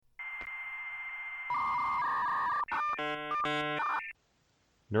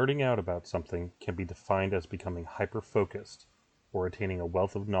Nerding out about something can be defined as becoming hyper-focused or attaining a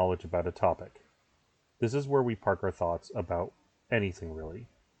wealth of knowledge about a topic. This is where we park our thoughts about anything really.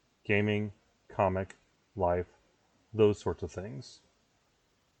 Gaming, comic, life, those sorts of things.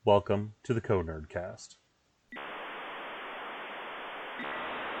 Welcome to the Co-Nerdcast.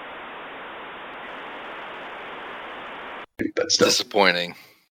 That's disappointing.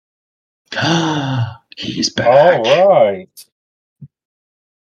 He's back. All right.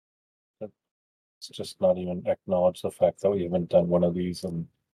 Let's just not even acknowledge the fact that we haven't done one of these in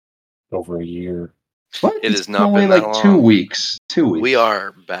over a year. What? It has not only been like that 2 long. weeks. 2 weeks. We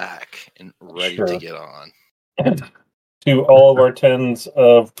are back and ready Sure. to get on. To all of our tens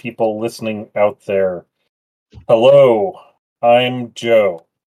of people listening out there, hello, I'm Joe.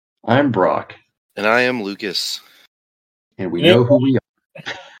 I'm Brock, And I am Lucas. and we know who we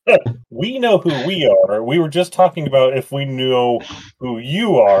are. We know who we are. We were just talking about if we know who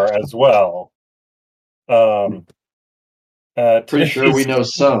you are as well. Pretty sure we know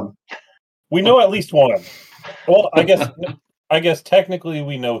some. We know at least one. Well, I guess technically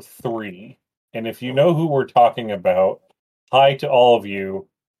we know three. And if you know who we're talking about, hi to all of you,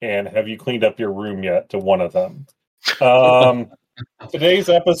 and have you cleaned up your room yet to one of them? Today's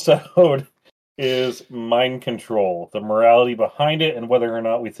episode is mind control, the morality behind it, and whether or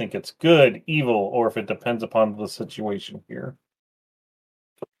not we think it's good, evil, or if it depends upon the situation here.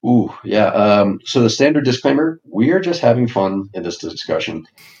 Ooh, yeah. So the standard disclaimer, we are just having fun in this discussion.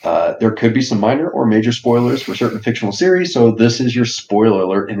 There could be some minor or major spoilers for certain fictional series, so this is your spoiler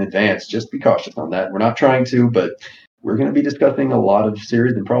alert in advance. Just be cautious on that. We're not trying to, but we're going to be discussing a lot of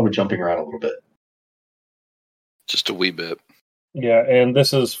series and probably jumping around a little bit. Just a wee bit. Yeah, and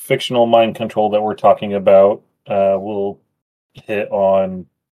this is fictional mind control that we're talking about. We'll hit on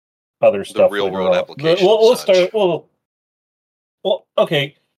other stuff. The real later world on. application. We'll start. Well,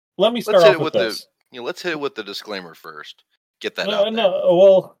 okay. Let me start Let's hit off it with with this. let's hit it with the disclaimer first. Get that No, out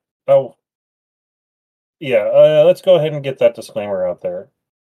no. there. Well, yeah. Let's go ahead and get that disclaimer out there.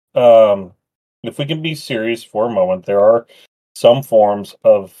 If we can be serious for a moment, there are some forms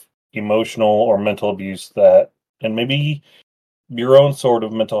of emotional or mental abuse that, and maybe your own sort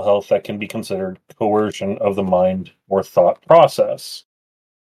of mental health, that can be considered coercion of the mind or thought process.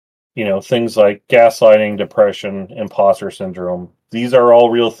 You know, things like gaslighting, depression, imposter syndrome. These are all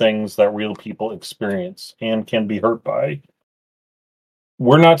real things that real people experience and can be hurt by.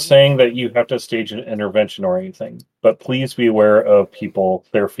 We're not saying that you have to stage an intervention or anything, but please be aware of people,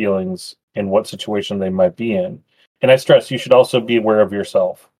 their feelings, and what situation they might be in. And I stress, you should also be aware of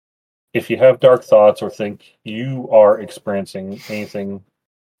yourself. If you have dark thoughts or think you are experiencing anything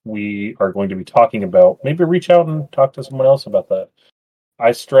we are going to be talking about, maybe reach out and talk to someone else about that.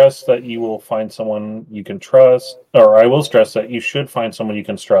 I stress that you will find someone you can trust, or I will stress that you should find someone you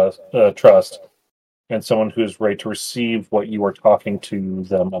can trust, and someone who is ready to receive what you are talking to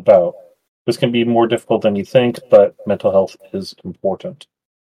them about. This can be more difficult than you think, but mental health is important.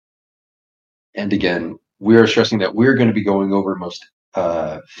 And again, we are stressing that we're going to be going over most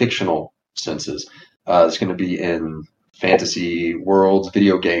fictional senses. It's going to be in fantasy worlds,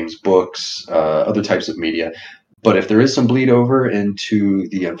 video games, books, other types of media. But if there is some bleed over into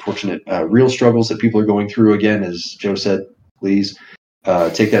the unfortunate real struggles that people are going through, again, as Joe said, please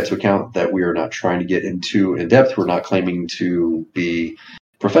take that into account, that we are not trying to get into in depth. We're not claiming to be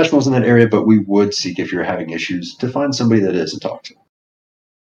professionals in that area, but we would seek, if you're having issues, to find somebody that is and talk to.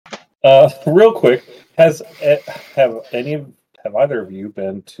 Real quick, have either of you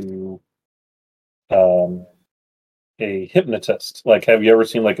been to a hypnotist? Like, have you ever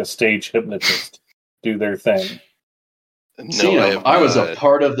seen like a stage hypnotist do their thing? No, I was a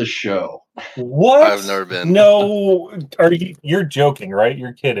part of the show. What? I've never been. No, you're joking, right?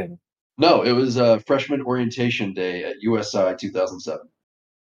 You're kidding. No, it was freshman orientation day at USI 2007.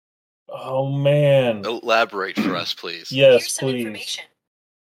 Oh man! Elaborate for us, please. Yes, please.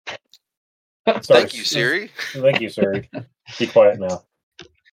 Thank you, Siri. Thank you, Siri. Be quiet now.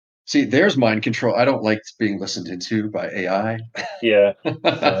 See, there's mind control. I don't like being listened into by AI. Yeah.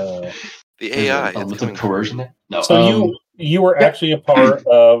 The AI. Element of coercion there. No. So you were actually a part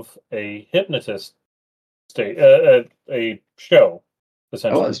of a hypnotist a show,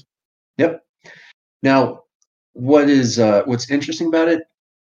 essentially. I was. Yep. Now, what's interesting about it?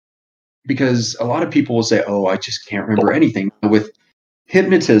 Because a lot of people will say, "Oh, I just can't remember anything." With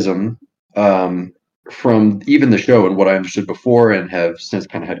hypnotism, from even the show and what I understood before and have since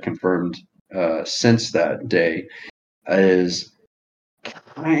kind of had confirmed since that day, is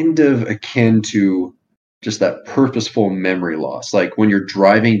kind of akin to just that purposeful memory loss. Like when you're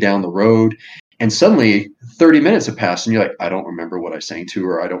driving down the road And suddenly 30 minutes have passed and you're like, I don't remember what I sang to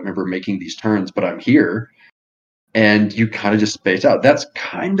her. I don't remember making these turns, but I'm here. And you kind of just space out. That's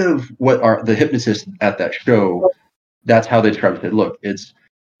kind of what the hypnotists at that show, that's how they describe it. Look, it's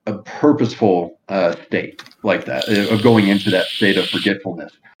a purposeful state like that, of going into that state of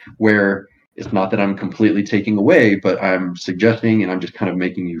forgetfulness, where it's not that I'm completely taking away, but I'm suggesting, and I'm just kind of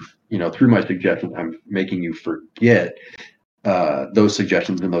making you, through my suggestions, I'm making you forget those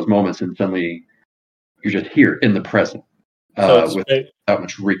suggestions in those moments, and suddenly you're just here in the present without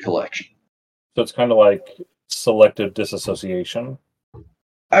much recollection. So it's kind of like selective disassociation.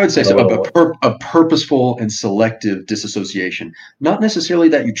 I would say so. A purposeful and selective disassociation, not necessarily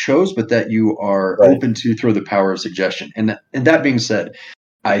that you chose, but that you are open to through the power of suggestion. And that being said,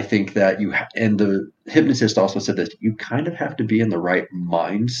 I think that and the hypnotist also said this, you kind of have to be in the right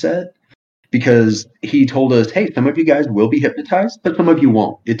mindset, because he told us, hey, some of you guys will be hypnotized, but some of you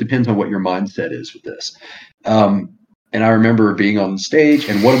won't. It depends on what your mindset is with this. And I remember being on stage,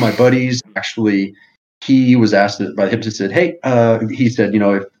 and one of my buddies actually, he was asked by the hypnotist, said, hey, he said,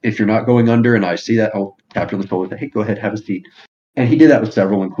 if you're not going under and I see that, I'll tap you on the shoulder and say, hey, go ahead, have a seat. And he did that with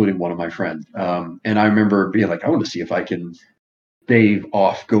several, including one of my friends. And I remember being like, I want to see if I can stave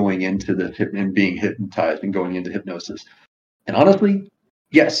off going into this and being hypnotized and going into hypnosis. And honestly,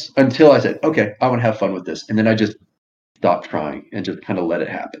 yes, until I said, okay, I want to have fun with this. And then I just stopped trying and just kind of let it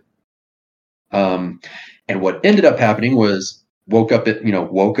happen. And what ended up happening was woke up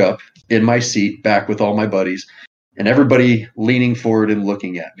in my seat back with all my buddies and everybody leaning forward and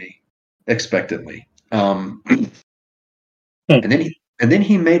looking at me expectantly. And then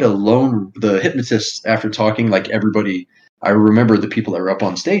he made the hypnotist, after talking, like everybody, I remember the people that were up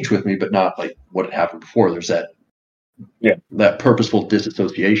on stage with me, but not like what had happened before. There's that purposeful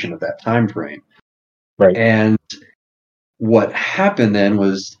disassociation of that time frame. Right. And what happened then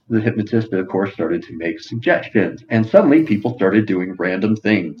was the hypnotist, of course, started to make suggestions, and suddenly people started doing random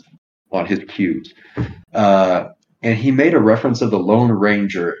things on his cues. And he made a reference of the Lone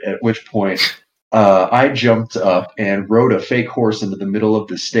Ranger, at which point I jumped up and rode a fake horse into the middle of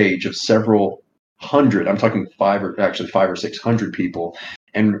the stage of several hundred, I'm talking 500 or 600 people,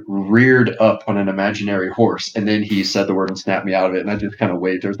 and reared up on an imaginary horse. And then he said the word and snapped me out of it, and I just kind of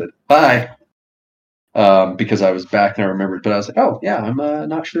waved and said, bye. Because I was back and I remembered, but I was like, oh yeah, I'm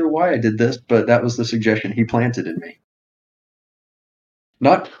not sure why I did this, but that was the suggestion he planted in me.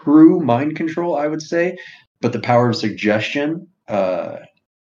 Not true mind control, I would say, but the power of suggestion. So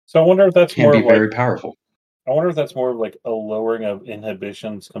I wonder if that's can be very powerful. I wonder if that's more like a lowering of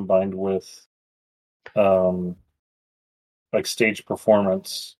inhibitions combined with, like stage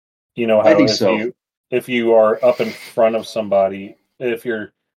performance. How I think so. If you are up in front of somebody, if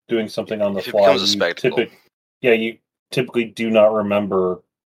you're doing something on the fly, becomes a spectacle. You typically do not remember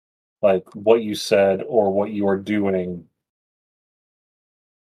like what you said or what you are doing,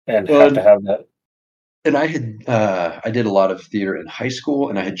 and have to have that. And I did a lot of theater in high school,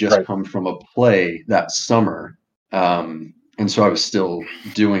 and I had just come from a play that summer, and so I was still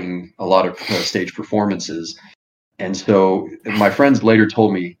doing a lot of stage performances. And so my friends later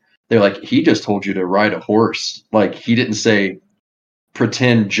told me, they're like, he just told you to ride a horse. Like, he didn't say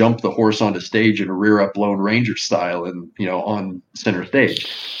pretend jump the horse onto stage and rear up Lone Ranger style and on center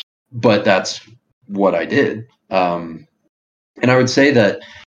stage, but that's what I did. And I would say that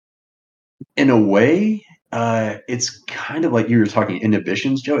in a way, it's kind of like you were talking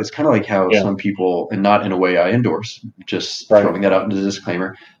inhibitions, Joe. It's kind of like how some people, and not in a way I endorse, just throwing that out into the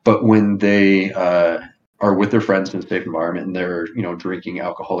disclaimer, but when they are with their friends in a safe environment and they're drinking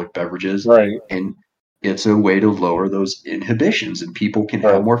alcoholic beverages, and it's a way to lower those inhibitions, and people can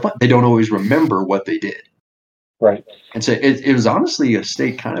have more fun. They don't always remember what they did. Right. And so it was honestly a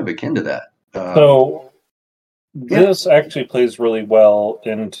state kind of akin to that. So this actually plays really well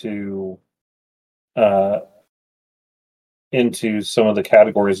into some of the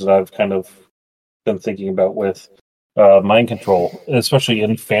categories that I've kind of been thinking about with mind control, especially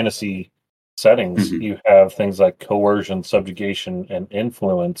in fantasy settings. Mm-hmm. You have things like coercion, subjugation, and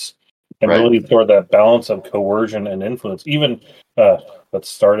influence. And really throw that balance of coercion and influence. Even, let's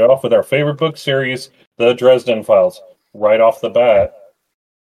start off with our favorite book series, The Dresden Files. Right off the bat,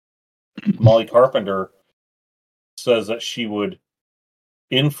 Molly Carpenter says that she would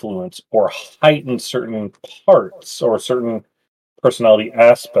influence or heighten certain parts or certain personality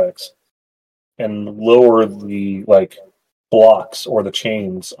aspects and lower the blocks or the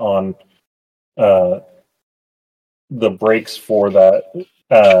chains on the brakes for that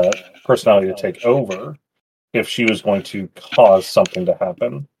personality to take over if she was going to cause something to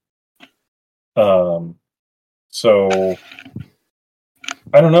happen. So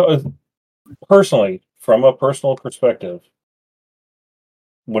I don't know. personally, from a personal perspective,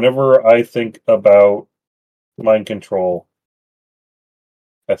 whenever I think about mind control,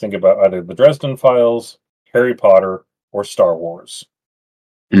 I think about either the Dresden Files, Harry Potter, or Star Wars.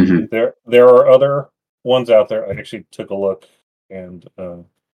 Mm-hmm. There are other ones out there. I actually took a look and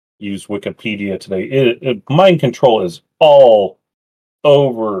used Wikipedia today. Mind control is all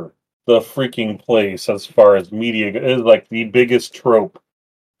over the freaking place as far as media. It is like the biggest trope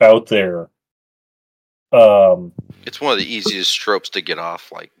out there. It's one of the easiest tropes to get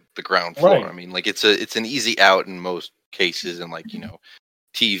off, like the ground floor. Right. I mean, like it's an easy out in most cases, and like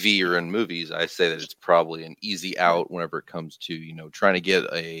TV or in movies, I say that it's probably an easy out whenever it comes to trying to get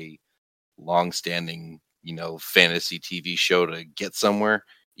a long-standing fantasy TV show to get somewhere.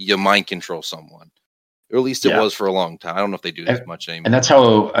 You mind control someone, or at least it was for a long time. I don't know if they do this much anymore. And that's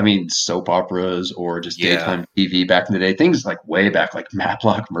how, soap operas or just daytime TV back in the day, things like way back, like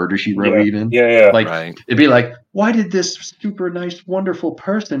Matlock, Murder, She Wrote, even. Yeah. Like, right. It'd be like, why did this super nice, wonderful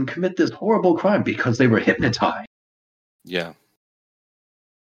person commit this horrible crime? Because they were hypnotized. Yeah.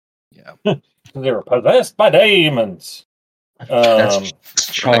 They were possessed by demons. That's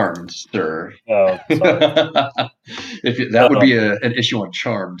Charmed, sir. Oh, That would be an issue on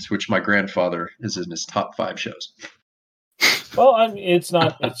Charmed, which my grandfather is in his top 5 shows. Well, it's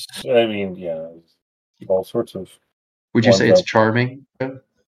not. It's. All sorts of. Would you say it's charming?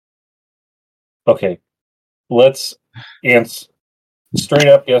 Okay, let's answer straight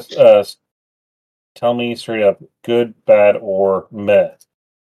up. Yes. Tell me straight up, good, bad, or meh.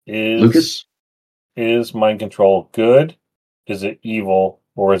 Lucas? Is mind control good? Is it evil?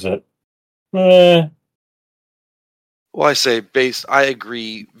 Or is it meh? Well, I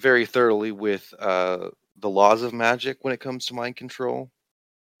agree very thoroughly with the laws of magic when it comes to mind control,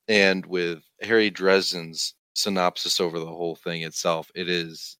 and with Harry Dresden's synopsis over the whole thing itself. It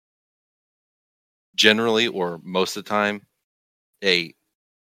is generally, or most of the time, a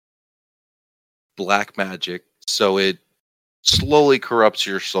black magic, so it slowly corrupts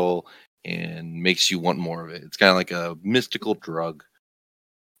your soul and makes you want more of it. It's kind of like a mystical drug.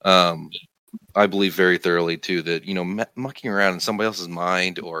 I believe very thoroughly too that mucking around in somebody else's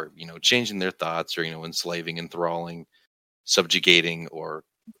mind, or changing their thoughts, or enslaving, enthralling, subjugating, or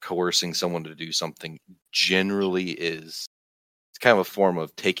coercing someone to do something generally it's kind of a form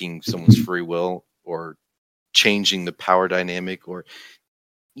of taking someone's free will, or changing the power dynamic, or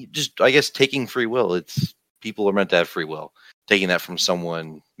just, I guess, taking free will. It's people are meant to have free will. Taking that from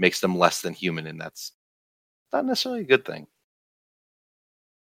someone makes them less than human, and that's not necessarily a good thing.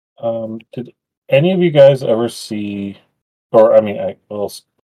 Did any of you guys ever see, or we'll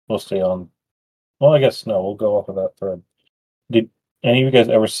stay on. Well, I guess no. We'll go off of that thread. Did any of you guys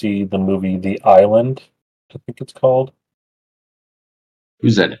ever see the movie The Island? I think it's called.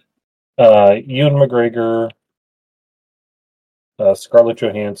 Who's in it? Ewan McGregor, Scarlett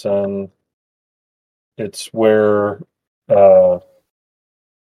Johansson. It's where. I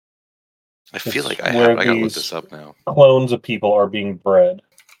feel like I gotta look this up now. Clones of people are being bred,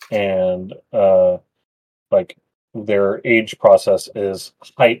 and like their age process is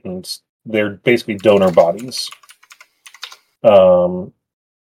heightened. They're basically donor bodies. And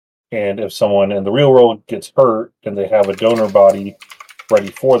if someone in the real world gets hurt and they have a donor body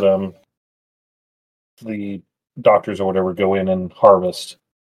ready for them, the doctors or whatever go in and harvest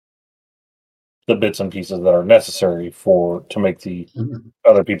the bits and pieces that are necessary to make the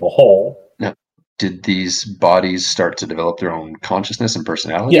other people whole. Now, did these bodies start to develop their own consciousness and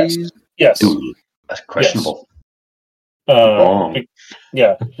personalities? Yes. Ooh, that's questionable. Yes.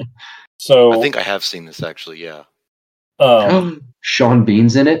 Yeah. So I think I have seen this actually. Yeah. Sean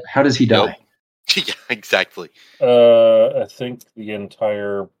Bean's in it. How does he die? Yep. Yeah, exactly. I think the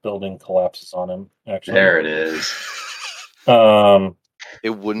entire building collapses on him. Actually, there it is. It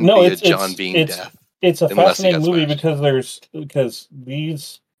wouldn't be a John Bean death. It's a fascinating movie because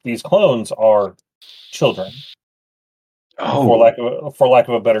these clones are children. Oh, for lack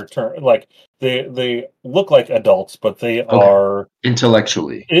of a better term, like they look like adults, but they are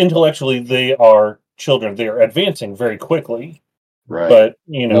intellectually they are children. They are advancing very quickly, right? But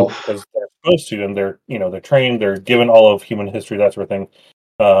because they're supposed to, and they're trained, they're given all of human history, that sort of thing.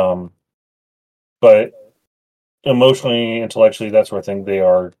 But emotionally, intellectually, that sort of thing, they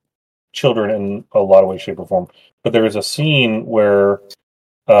are children in a lot of ways, shape, or form. But there is a scene where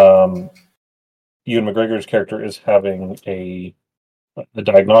Ewan McGregor's character is having a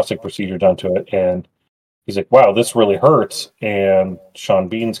diagnostic procedure done to it, and he's like, "Wow, this really hurts." And Sean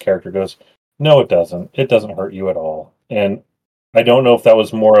Bean's character goes, "No, it doesn't. It doesn't hurt you at all." And I don't know if that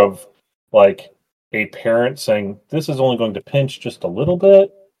was more of like a parent saying, "This is only going to pinch just a little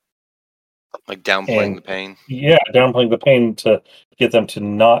bit," Like downplaying And the pain. yeah, downplaying the pain to get them to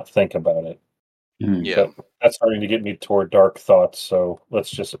not think about it. Yeah. But that's starting to get me toward dark thoughts, so let's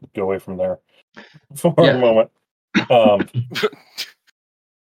just go away from there for a moment.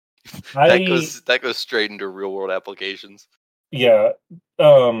 That goes straight into real world applications. Yeah.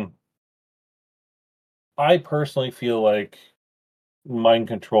 I personally feel like mind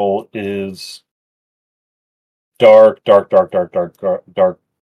control is dark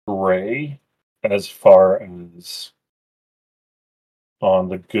gray as far as on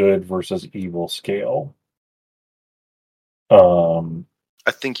the good versus evil scale. I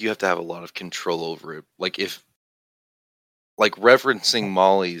think you have to have a lot of control over it. Like referencing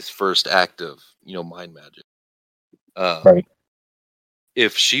Molly's first act of, mind magic. Right.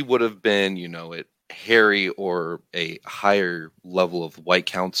 If she would have been, at Harry or a higher level of White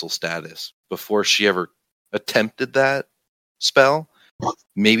Council status before she ever attempted that spell,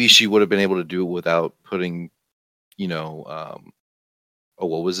 maybe she would have been able to do it without putting, what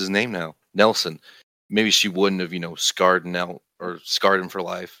was his name now? Nelson. Maybe she wouldn't have, scarred him for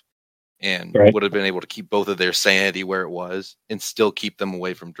life, and Right. would have been able to keep both of their sanity where it was and still keep them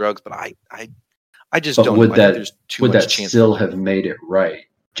away from drugs. But I just But don't would know. I that think there's too would much that chance. still have made it right?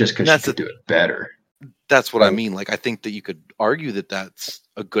 Just because she could do it better. That's what I Right. mean. Like, I think that you could argue that that's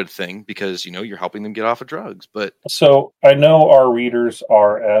a good thing because you're helping them get off of drugs. But So I know our readers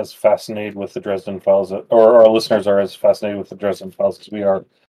are as fascinated with the Dresden Files, or our listeners are as fascinated with the Dresden Files as we are.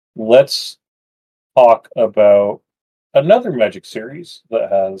 Let's talk about another Magic series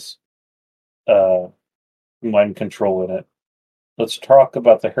that has mind control in it. Let's talk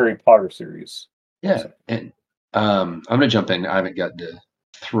about the Harry Potter series. Yeah, and I'm going to jump in. I haven't gotten to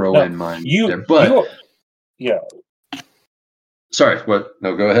throw No, in mine you- there, but you- yeah, sorry. What?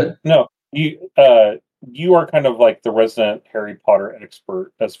 No, go ahead. no, you are kind of like the resident Harry Potter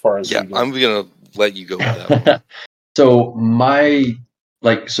expert as far as yeah, we go. I'm gonna let you go with that. So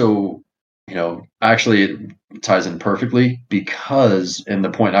actually it ties in perfectly because in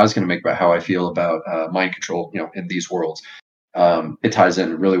the point I was going to make about how I feel about mind control, in these worlds, it ties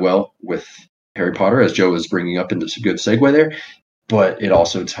in really well with Harry Potter, as Joe was bringing up, and it's a good segue there. But it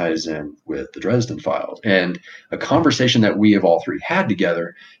also ties in with the Dresden Files. And a conversation that we have all three had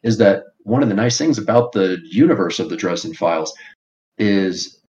together is that one of the nice things about the universe of the Dresden Files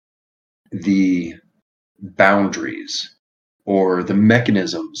is the boundaries or the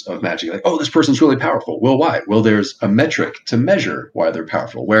mechanisms of magic. Like, oh, this person's really powerful. Well, why? Well, there's a metric to measure why they're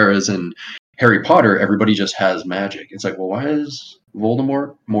powerful. Whereas in Harry Potter, everybody just has magic. It's like, well, why is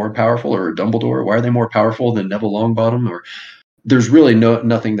Voldemort more powerful, or Dumbledore? Why are they more powerful than Neville Longbottom? Or there's really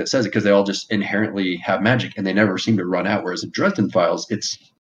nothing that says it, because they all just inherently have magic and they never seem to run out. Whereas in Dresden Files, it's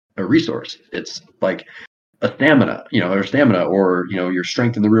a resource. It's like a stamina, or your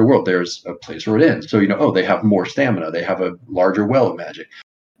strength in the real world. There's a place where it ends. So they have more stamina. They have a larger well of magic.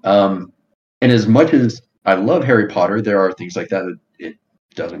 And as much as I love Harry Potter, there are things like that it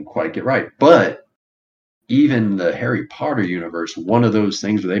doesn't quite get right. But even the Harry Potter universe, one of those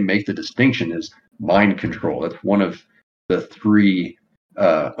things where they make the distinction is mind control. That's one of the three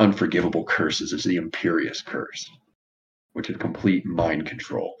unforgivable curses, is the Imperious Curse, which is complete mind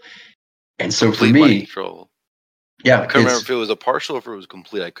control. And so complete for me, mind control. Yeah, I couldn't remember if it was a partial or if it was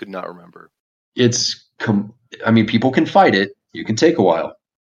complete. I could not remember. People can fight it. You can take a while,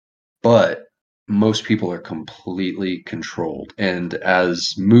 but most people are completely controlled. And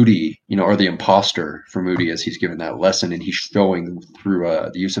as Moody, or the imposter for Moody, as he's given that lesson, and he's showing through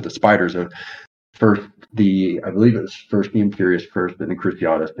the use of the spiders of first I believe it was first the Imperious Curse, then the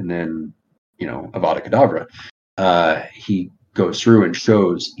Cruciatus, and then Avada Kedavra. He goes through and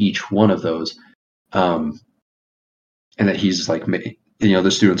shows each one of those. And that he's like,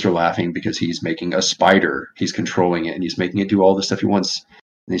 the students are laughing because he's making a spider. He's controlling it and he's making it do all the stuff he wants.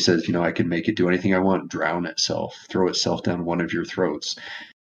 And he says, I can make it do anything I want, drown itself, throw itself down one of your throats.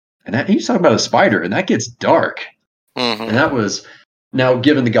 And he's talking about a spider, and that gets dark. Mm-hmm. And that was, now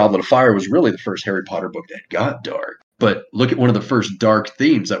given the Goblet of Fire was really the first Harry Potter book that got dark. But look at one of the first dark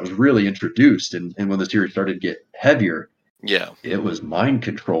themes that was really introduced. And when the series started to get heavier, it was mind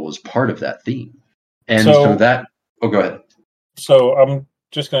control was part of that theme. And so that, oh, go ahead. So I'm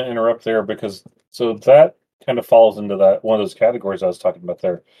just going to interrupt there because that kind of falls into that one of those categories I was talking about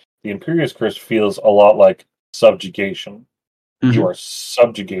there. The Imperious Curse feels a lot like subjugation. Mm-hmm. You are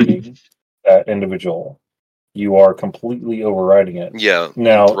subjugating that individual. You are completely overriding it. Yeah,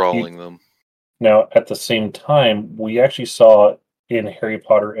 now enthralling them. Now, at the same time, we actually saw in Harry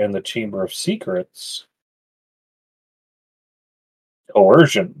Potter and the Chamber of Secrets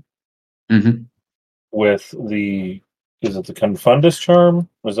coercion with the is it the Confundus charm?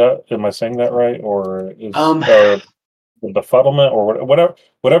 Am I saying that right? Or is the befuddlement, or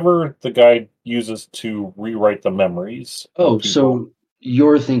whatever the guy uses to rewrite the memories Oh, of people? so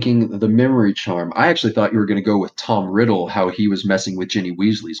you're thinking the memory charm. I actually thought you were going to go with Tom Riddle, how he was messing with Ginny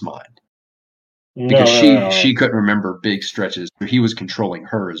Weasley's mind. Because she couldn't remember big stretches. He was controlling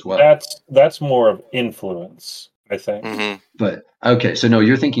her as well. That's more of influence, I think. Mm-hmm. But okay, so no,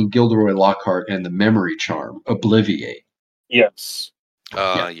 you're thinking Gilderoy Lockhart and the memory charm, Obliviate. Yeah.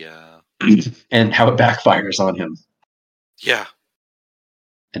 And how it backfires on him. Yeah.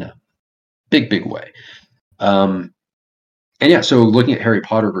 In a big way. And yeah, so looking at Harry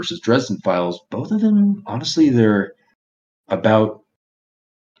Potter versus Dresden Files, both of them, honestly, they're about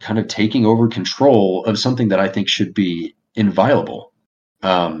kind of taking over control of something that I think should be inviolable.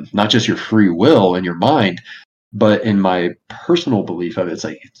 Not just your free will and your mind, but in my personal belief of it, it's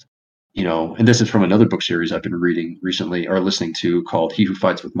like, and this is from another book series I've been reading recently or listening to called He Who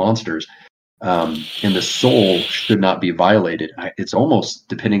Fights with Monsters. And the soul should not be violated. It's almost,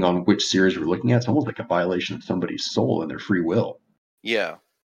 depending on which series we're looking at, it's almost like a violation of somebody's soul and their free will. Yeah.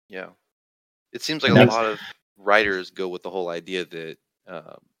 It seems like a lot of writers go with the whole idea that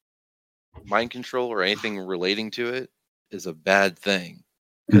mind control or anything relating to it is a bad thing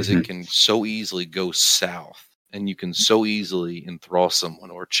because it can so easily go south, and you can so easily enthrall someone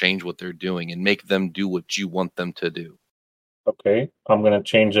or change what they're doing and make them do what you want them to do. Okay, I'm going to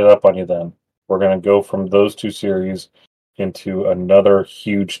change it up on you then. We're going to go from those two series into another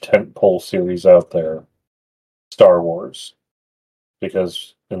huge tentpole series out there, Star Wars.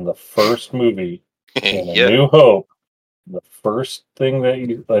 Because in the first movie, in A New Hope, the first thing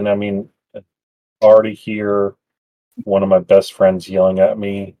I already hear one of my best friends yelling at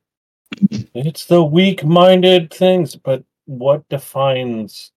me, it's the weak-minded things, but what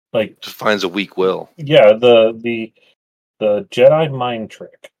defines a weak will? Yeah, the Jedi mind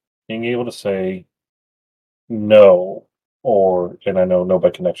trick, being able to say no, and I know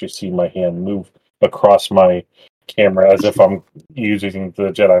nobody can actually see my hand move across my camera as if I'm using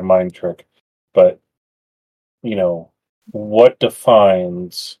the Jedi mind trick, but what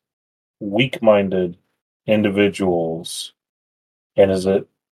defines weak-minded individuals, and is it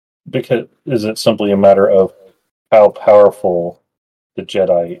simply a matter of how powerful the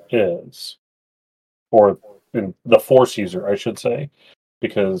Jedi is, or the Force user, I should say,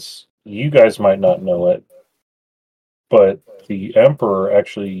 because you guys might not know it, but the Emperor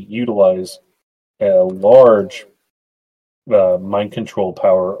actually utilized a large mind control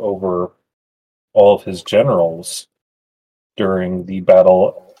power over all of his generals during the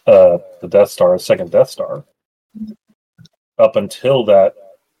battle, the Death Star, second Death Star. Up until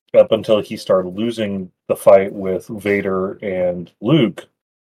he started losing the fight with Vader and Luke,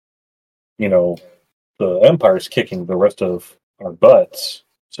 the Empire's kicking the rest of our butts.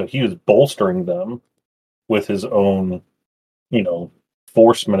 So he was bolstering them with his own,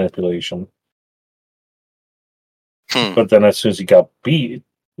 force manipulation. But then as soon as he got beat,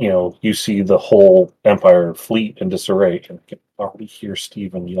 you see the whole Empire fleet in disarray. And I can already hear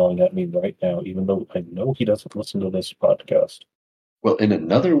Steven yelling at me right now, even though I know he doesn't listen to this podcast. Well, in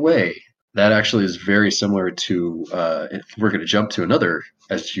another way, that actually is very similar to, if we're going to jump to another,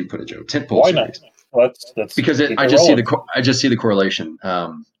 as you put it, Joe, tentpole series. That's because I just see the correlation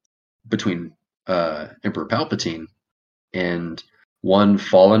between Emperor Palpatine and one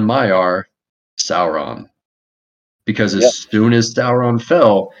fallen Maiar, Sauron. Because as soon as Sauron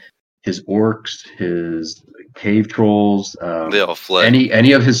fell, his orcs, his cave trolls, they all fled.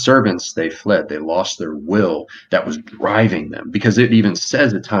 Any of his servants, they fled. They lost their will that was driving them. Because it even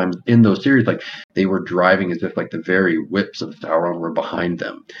says at times in those series, like they were driving as if like the very whips of Sauron were behind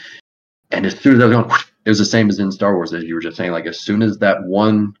them. And as soon as I was going, it was the same as in Star Wars, as you were just saying. Like as soon as that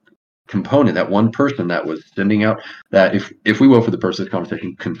one component, that one person that was sending out that, if we will for the purpose of this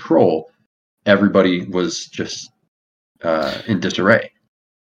conversation, control, everybody was just in disarray.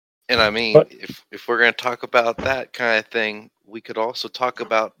 And I mean, if we're going to talk about that kind of thing, we could also talk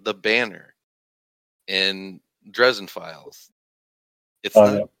about the banner in Dresden Files. It's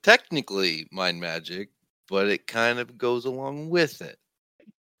not technically mind magic, but it kind of goes along with it.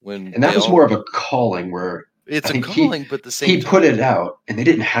 And that was more of a calling, where it's a calling, but the same he put it out, and they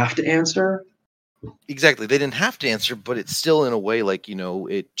didn't have to answer. Exactly, they didn't have to answer, but it's still in a way like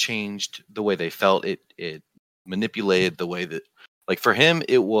it changed the way they felt. It manipulated the way that, like for him,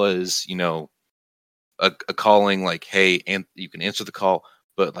 it was a calling, like, hey, and you can answer the call.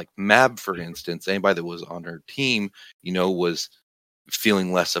 But like Mab, for instance, anybody that was on her team, was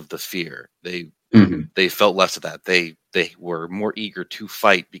feeling less of the fear. They felt less of that. They were more eager to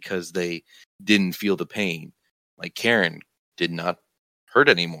fight because they didn't feel the pain. like Karen, did not hurt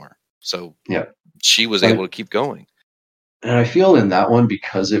anymore. So Yeah. she was able to keep going. And I feel in that one,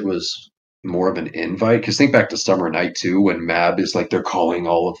 because it was more of an invite, because think back to Summer Night too, when Mab is like, they're calling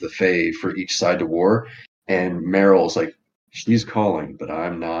all of the Fae for each side to war, and Meryl's like, she's calling, but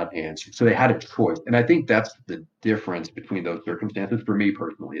I'm not answering. So they had a choice. And I think that's the difference between those circumstances for me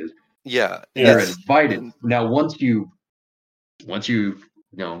personally is Yeah. you're Yes. invited. Now, once you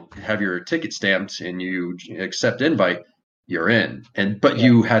have your ticket stamped and you accept invite, you're in. But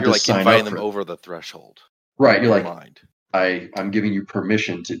you had You're to like sign inviting up them for over the threshold. right. in You're your like, mind. I'm giving you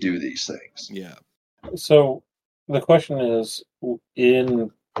permission to do these things. Yeah. So the question is,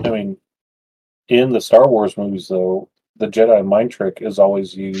 in the Star Wars movies, though, the Jedi mind trick is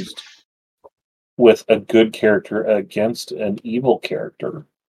always used with a good character against an evil character.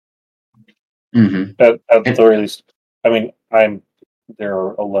 Mm-hmm. At the very least, there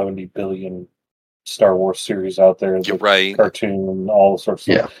are 11 billion Star Wars series out there, You're the right. cartoon and all sorts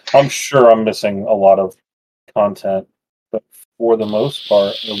of Yeah. stuff. I'm sure I'm missing a lot of content, but for the most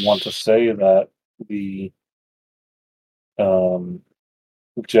part, I want to say that the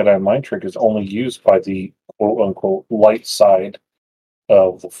Jedi mind trick is only used by the quote unquote light side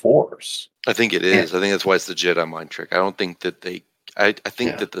of the Force. I think it is. I think that's why it's the Jedi mind trick. I don't think that I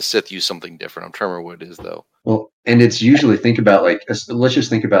think Yeah. that the Sith use something different. I'm trying to remember what it is though. Well, and it's usually let's just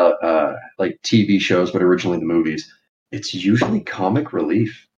think about like TV shows, but originally the movies. It's usually comic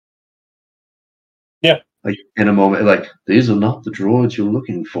relief. Yeah. Like in a moment, like these are not the droids you're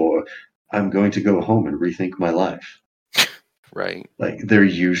looking for. I'm going to go home and rethink my life. Right. Like they're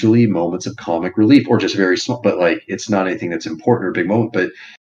usually moments of comic relief, or just very small. But like it's not anything that's important or a big moment. But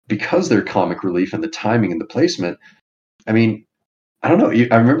because they're comic relief and the timing and the placement, I mean, I don't know.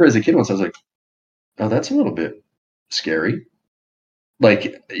 I remember as a kid once I was like, "Oh, that's a little bit scary."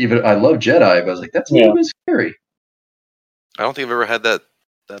 Like even I love Jedi, but I was like, "That's a little bit scary." I don't think I've ever had that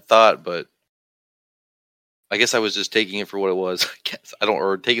thought, but I guess I was just taking it for what it was. I guess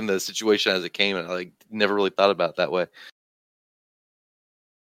or taking the situation as it came, and I like never really thought about it that way.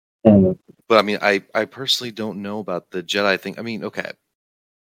 Mm. But I mean, I personally don't know about the Jedi thing. I mean, okay,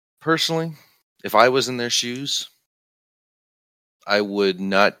 personally, if I was in their shoes, I would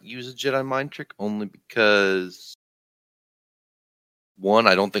not use a Jedi mind trick only because, one,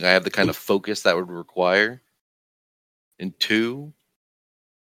 I don't think I have the kind of focus that would require, and two,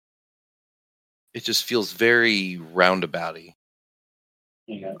 it just feels very roundabouty.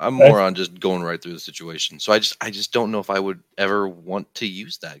 Yeah. I'm more on just going right through the situation. So I just don't know if I would ever want to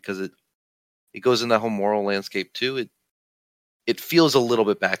use that because it goes in that whole moral landscape too. It feels a little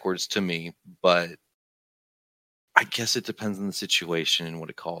bit backwards to me, but I guess it depends on the situation and what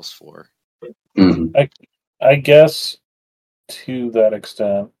it calls for. Mm-hmm. I guess to that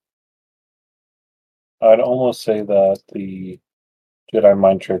extent, I'd almost say that the Jedi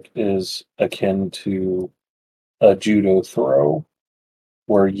mind trick is akin to a judo throw,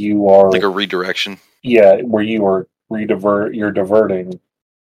 where you are Like a redirection. Yeah, where you are you're diverting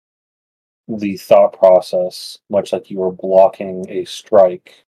the thought process, much like you are blocking a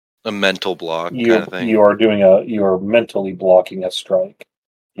strike. A mental block You kind of thing. you are mentally blocking a strike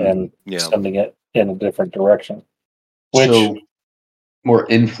and Yeah. sending it in a different direction. Which So more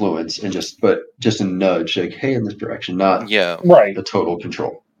influence and just a nudge, like, hey, in this direction, not right, the total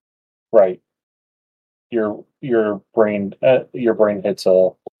control. right. Your brain hits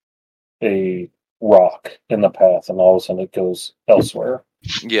a rock in the path, and all of a sudden it goes elsewhere.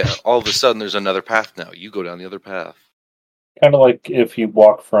 Yeah, all of a sudden there's another path now. You go down the other path. Kind of like if you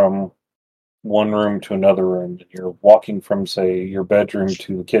walk from one room to another room, and you're walking from, say, your bedroom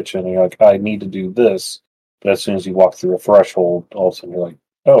to the kitchen, and you're like, I need to do this. But as soon as you walk through a threshold, all of a sudden you're like,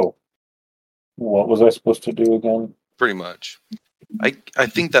 oh, what was I supposed to do again? Pretty much. I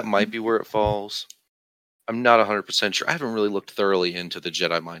think that might be where it falls. I'm not 100% sure. I haven't really looked thoroughly into the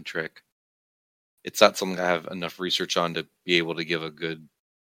Jedi mind trick. It's not something I have enough research on to be able to give a good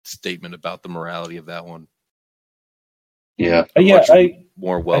statement about the morality of that one. Yeah. I'm Yeah, much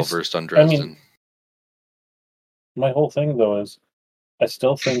more well versed on Dresden. My whole thing, though, is I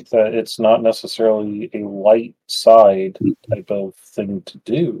still think that it's not necessarily a light side type of thing to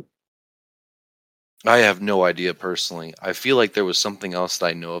do. I have no idea personally. I feel like there was something else that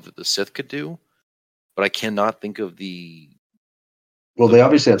I know of that the Sith could do, but I cannot think of the they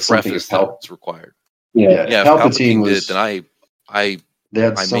obviously had something preface of that's required. Yeah, If Palpatine did, was. then I They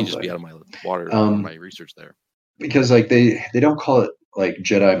had may something. just be out of my water on my research there. Because like they don't call it like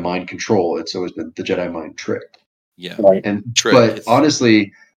Jedi mind control. It's always been the Jedi mind trick. Yeah. Right. But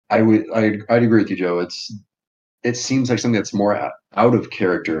honestly, I'd agree with you, Joe. It seems like something that's more out of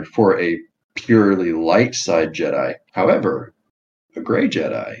character for a purely light side Jedi. However, a gray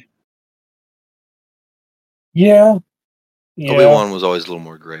Jedi. Yeah. Yeah. Obi-Wan was always a little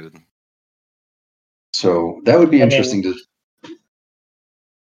more gray with him. So that would be interesting to.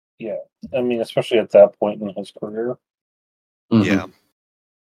 Yeah. I mean, especially at that point in his career. Mhm. Yeah.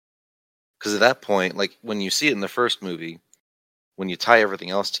 Because at that point, like when you see it in the first movie, when you tie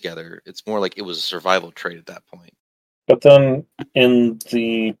everything else together, it's more like it was a survival trait at that point. But then in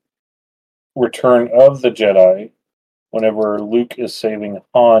the Return of the Jedi, whenever Luke is saving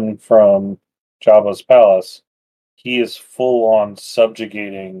Han from Jabba's palace, he is full on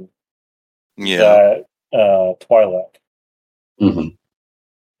subjugating Yeah. that Twi'lek. Mhm.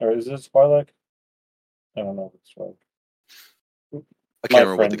 Or is it Twi'lek? I don't know if it's Twi'lek. I can't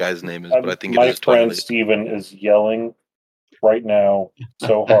remember what the guy's name is, but I think it my is friend Twilight. Steven is yelling right now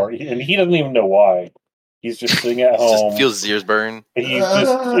so hard, and he doesn't even know why. He's just sitting at He just home. feels his ears burn. He's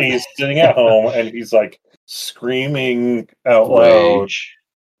sitting at home and he's like screaming out loud. Rage.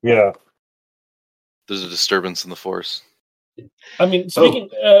 Yeah. There's a disturbance in the Force. I mean,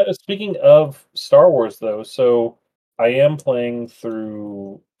 speaking of Star Wars, though, so I am playing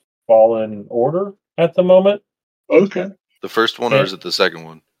through Fallen Order at the moment. Okay. The first one, or is it the second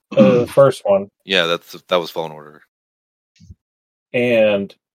one? The first one, Yeah, that was Fallen Order.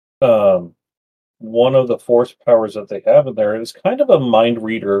 and one of the Force powers that they have in there is kind of a mind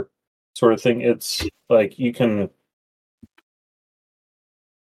reader sort of thing. It's like you can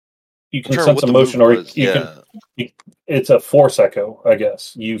I'm trying to sense what the emotion, move or was. you Yeah. can. It's a Force echo, I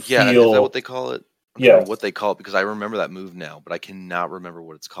guess. You Yeah, feel. is that what they call it? I'm Yeah. trying to what they call it because I remember that move now, but I cannot remember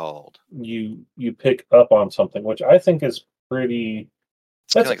what it's called. You pick up on something, which I think is pretty.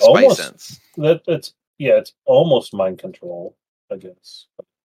 It's kind of That's like Spidey almost sense. it's almost mind control, I guess.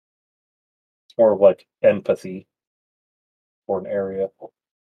 It's more of like empathy for an area.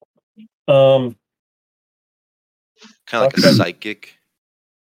 Kind of like a Okay. psychic.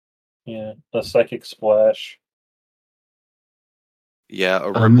 Yeah, a psychic splash. Yeah, a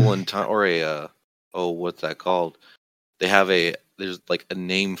ripple in time, or a what's that called? They have there's like a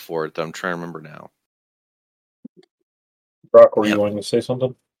name for it that I'm trying to remember now. Brock, were Yeah. you wanting to say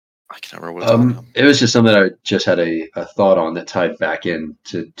something? I can't remember what it's called now. It was just something I just had a thought on that tied back in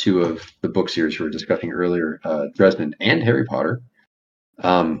to two of the book series we were discussing earlier, Dresden and Harry Potter.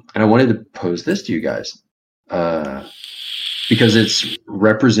 And I wanted to pose this to you guys because it's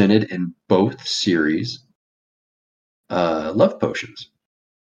represented in both series. Love potions.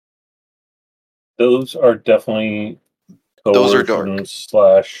 Those are definitely Those are dark. /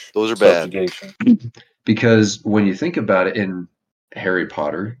 Those are bad. subjugation. Because when you think about it, in Harry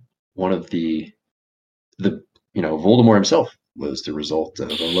Potter, one of the Voldemort himself was the result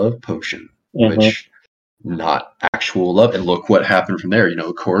of a love potion, which not actual love. And look what happened from there.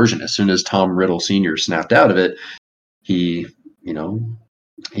 Coercion. As soon as Tom Riddle Sr. snapped out of it, he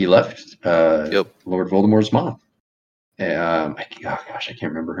left Lord Voldemort's mom. I can't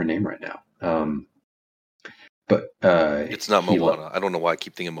remember her name right now. But it's not Moana. I don't know why I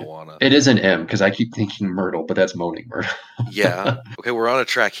keep thinking Moana. It is an M because I keep thinking Myrtle, but that's Moaning Myrtle. Yeah. Okay, we're on a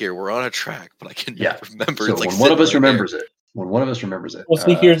track here. We're on a track, but I can never remember. So it's like when one of us remembers it. Well,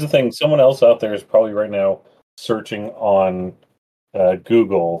 see, here's the thing. Someone else out there is probably right now searching on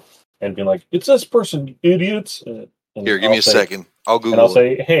Google and being like, "It's this person, you idiots." Here, give me a second. I'll Google and I'll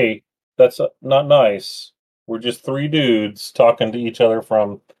say, "Hey, that's not nice. We're just three dudes talking to each other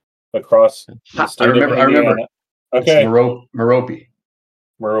from across the state of Indiana." I remember. Okay. Merope.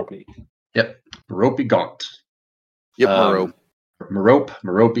 Yep. Merope Gaunt. Yep,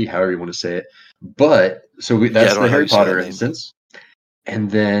 Merope, however you want to say it. But so that's the Harry Potter instance.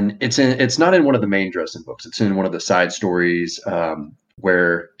 And then it's not in one of the main Dresden books. It's in one of the side stories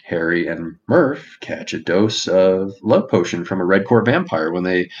where Harry and Murph catch a dose of love potion from a Red Court vampire when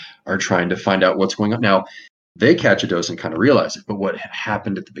they are trying to find out what's going on. Now, they catch a dose and kind of realize it. But what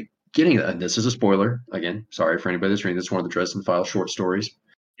happened at the beginning of that, and this is a spoiler, again, sorry for anybody that's reading, this is one of the Dresden Files short stories.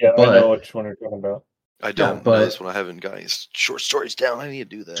 Yeah, I know which one you're talking about. I don't know this one. I haven't got any short stories down. I need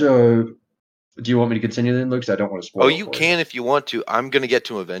to do that. So, do you want me to continue then, Luke? I don't want to spoil. Oh, you can if you want to. I'm going to get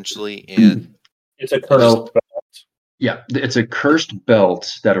to them eventually. And it's a cursed belt. Yeah, it's a cursed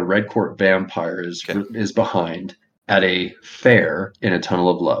belt that a Red Court vampire is behind at a fair in a tunnel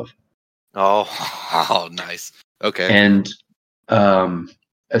of love. Oh, nice. Okay. And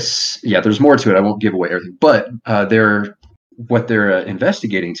there's more to it. I won't give away everything, but what they're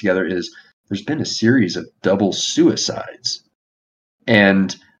investigating together is there's been a series of double suicides,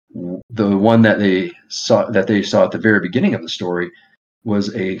 and the one that they saw at the very beginning of the story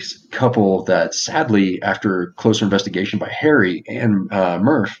was a couple that sadly, after closer investigation by Harry and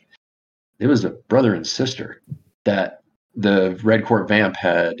Murph, it was a brother and sister that the Red Court Vamp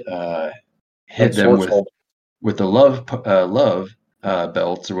had hit them with the love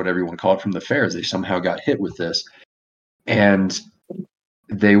belts or whatever you want to call it from the fairs. They somehow got hit with this, and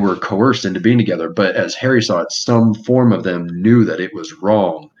they were coerced into being together. But as Harry saw it, some form of them knew that it was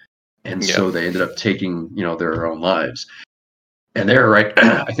wrong, and so they ended up taking their own lives. And they're right.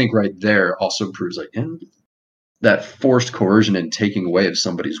 I think right there also proves that forced coercion and taking away of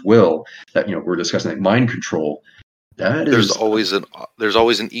somebody's will that we're discussing, like mind control. There's always an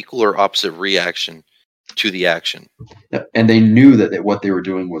equal or opposite reaction to the action. And they knew that what they were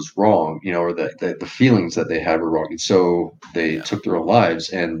doing was wrong, or that the feelings that they had were wrong, and so they took their own lives.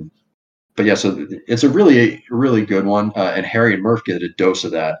 So it's a really, really good one. And Harry and Murph get a dose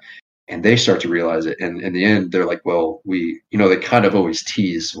of that, and they start to realize it. And in the end, they're like, well, they kind of always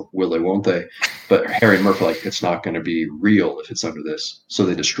tease, will they, won't they? But Harry and Murph are like, it's not going to be real if it's under this. So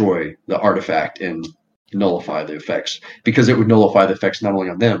they destroy the artifact and nullify the effects, because it would nullify the effects not only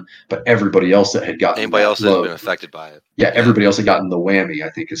on them, but everybody else that had gotten anybody else that had been affected by it. Yeah, everybody else had gotten the whammy, I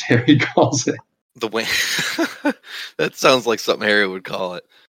think, as Harry calls it. The whammy. That sounds like something Harry would call it.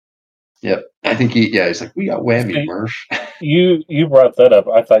 Yep. I think he's like, we got whammy, Murph. You brought that up.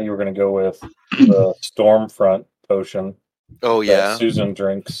 I thought you were going to go with the Stormfront potion. Oh yeah, Susan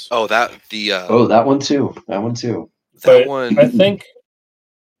drinks. Oh, that one too. That one too. That one. I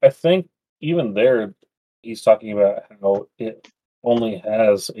think even there, he's talking about how it only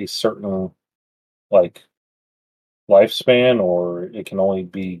has a certain lifespan, or it can only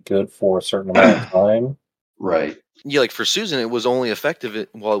be good for a certain amount of time. Right. Yeah, like for Susan, it was only effective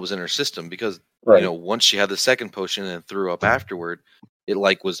while it was in her system, because once she had the second potion and threw up afterward, it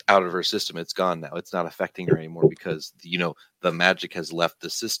was out of her system. It's gone now. It's not affecting her anymore because the magic has left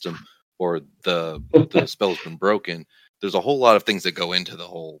the system, or the spell has been broken. There's a whole lot of things that go into the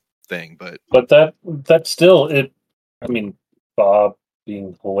whole thing, but that still it. I mean, Bob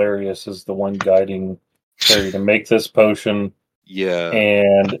being hilarious is the one guiding Harry to make this potion. Yeah,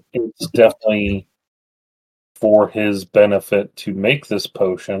 and it's definitely for his benefit to make this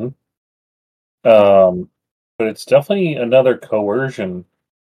potion. But it's definitely another coercion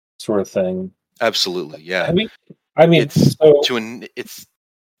sort of thing. Absolutely, yeah. I mean, it's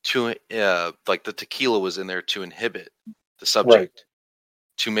to like the tequila was in there to inhibit the subject,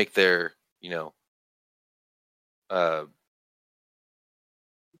 to make their to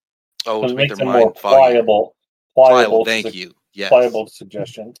make their mind more pliable. Thank you. Yes. Pliable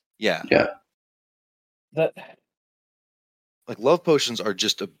suggestion. Yeah. Yeah. That love potions are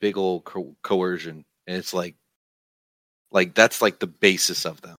just a big old coercion, and it's that's the basis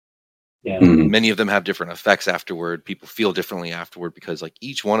of them. Yeah. Mm-hmm. Many of them have different effects afterward. People feel differently afterward because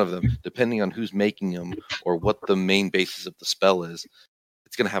each one of them, depending on who's making them or what the main basis of the spell is,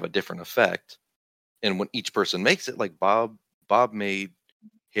 it's going to have a different effect. And when each person makes it, like Bob made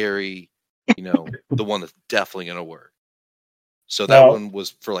Harry, the one that's definitely going to work. So that one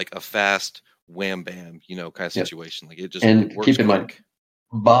was for a fast wham bam, kind of situation. It works keep in mind,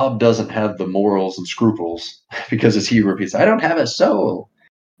 Bob doesn't have the morals and scruples because, as he repeats, I don't have a soul.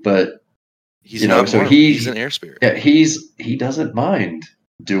 But he's not. So he's an air spirit. Yeah, he doesn't mind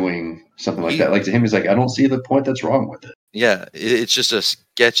doing something like that. To him, he's like, I don't see the point that's wrong with it. Yeah, it's just a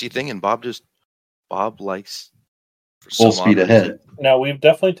sketchy thing, and Bob likes full speed ahead. Now, we've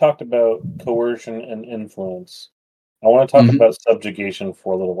definitely talked about coercion and influence. I want to talk about subjugation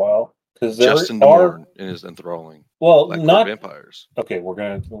for a little while, because there Justin Demorne in his enthralling. Well, not vampires. Okay,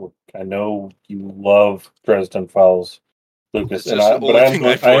 I know you love Dresden Files, Lucas, I am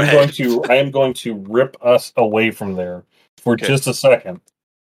going to rip us away from there for just a second.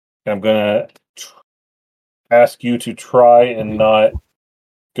 I'm going to ask you to try and not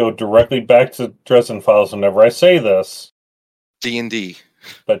go directly back to Dresden Files whenever I say this. D&D.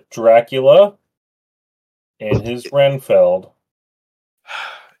 But Dracula and his Renfeld.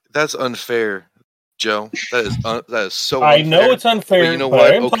 That's unfair, Joe. That is so unfair. I know it's unfair, but you know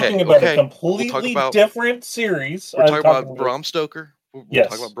what? I'm talking about a completely different series. We're talking about Bram Stoker. Yes.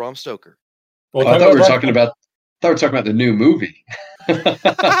 Talking about Bram Stoker. I thought we were talking about the new movie.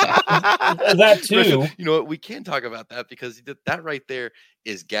 That too. You know what? We can talk about that, because that right there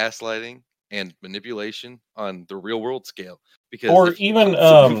is gaslighting and manipulation on the real world scale. Because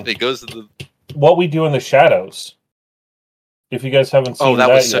it goes to the What We Do in the Shadows. If you guys haven't seen that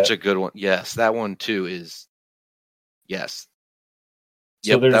was such a good one. Yes, that one too is. Yes.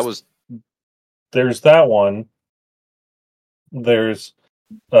 So that was. There's that one. There's,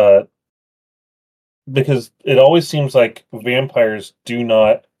 because it always seems like vampires do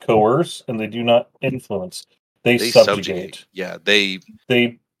not coerce and they do not influence. They subjugate. Yeah, they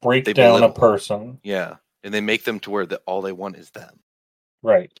break They down a belittle them. person. Yeah, and they make them to where all they want is them.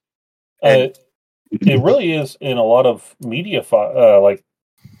 Right. And- It really is in a lot of media, like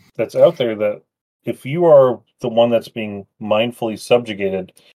that's out there, that if you are the one that's being mindfully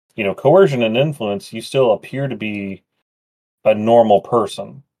subjugated, coercion and influence, you still appear to be a normal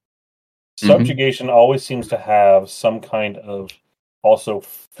person. Mhm. Subjugation always seems to have some kind of also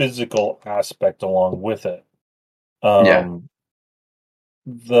physical aspect along with it. Yeah.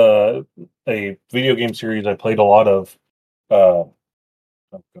 A video game series I played a lot of.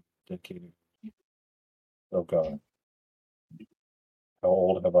 Oh God, how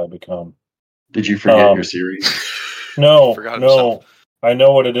old have I become? Did you forget your series? No, Forgot no. himself. I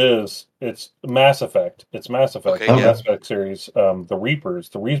know what it is. It's Mass Effect. It's Mass Effect. Okay, The yeah. Mass Effect series. The Reapers.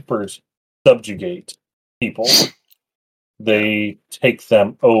 The Reapers subjugate people. They take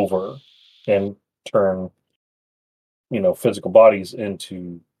them over and turn, physical bodies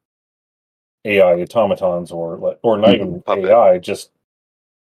into AI automatons, or not even Puppet. AI, just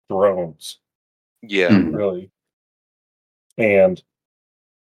drones, Yeah, Mhm. really. And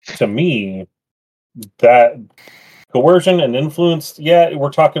to me, that coercion and influence, yeah,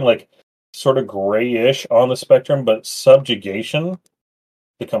 we're talking like sort of grayish on the spectrum, but subjugation,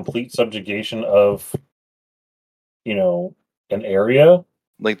 the complete subjugation of, an area,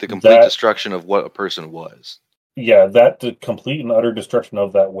 like the complete that, destruction of what a person was. yeah, the complete and utter destruction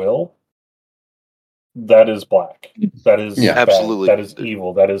of that will, that is black. That is Yeah. bad. Absolutely. That is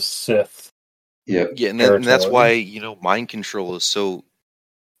evil. That is Sith. Yep. Yeah, and that's territory. why mind control is so,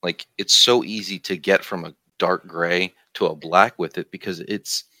 like, it's so easy to get from a dark gray to a black with it, because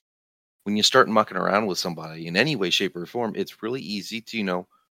it's when you start mucking around with somebody in any way, shape, or form, it's really easy to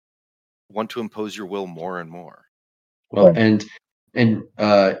want to impose your will more and more. Well, Right. and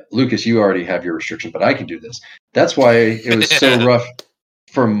Lucas, you already have your restrictions, but I can do this. That's why it was so rough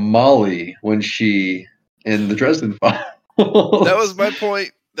for Molly when she in the Dresden Files. That was my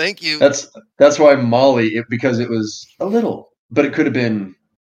point. Thank you. That's why Molly, because it was a little, but it could have been,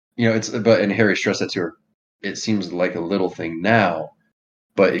 and Harry stressed that to her. It seems like a little thing now,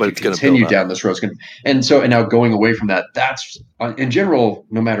 but if But you it's gonna continue build down up. this road, and now going away from that, that's in general,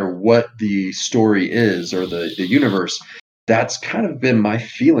 no matter what the story is or the universe, that's kind of been my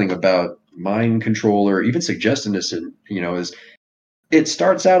feeling about mind control or even suggestiveness. And is it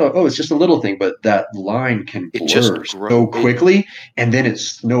starts out, oh, it's just a little thing, but that line can It just blur grow- so it- quickly, and then it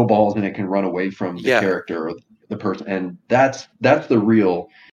snowballs and it can run away from the Yeah. character or the person, and that's the real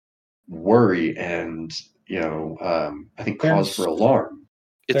worry, and I think cause for alarm.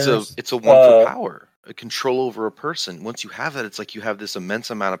 It's There's, a one for power, a control over a person. Once you have that, it's like you have this immense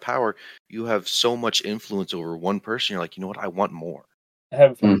amount of power. You have so much influence over one person. You're like, you know what? I want more.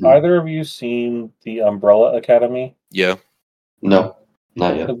 Have Mhm. either of you seen the Umbrella Academy? Yeah. No,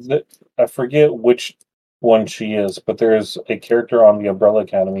 not yet. I forget which one she is, but there's a character on the Umbrella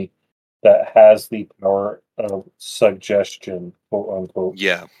Academy that has the power of suggestion, quote unquote.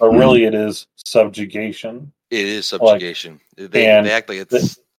 Yeah. Or really, it is subjugation. It is subjugation. They and act like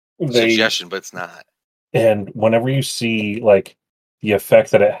it's suggestion, but it's not. And whenever you see like the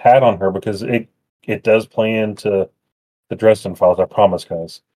effect that it had on her, because it does play into the Dresden Files, I promise,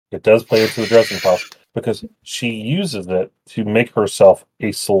 guys. It does play into the Dresden Files because she uses it to make herself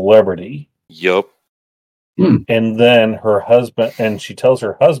a celebrity. Yup. And then she tells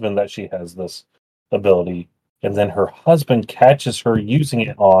her husband that she has this ability, and then her husband catches her using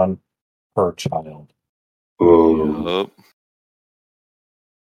it on her child. Oh, Yup.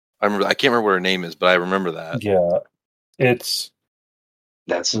 I can't remember what her name is, but I remember that. Yeah. It's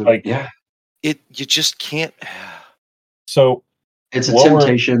that's like, yeah. You just can't. So It's a what we're-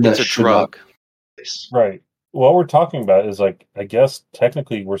 temptation that It's a should drug. not. right. What we're talking about is, like, I guess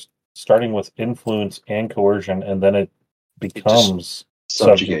technically we're starting with influence and coercion, and then it becomes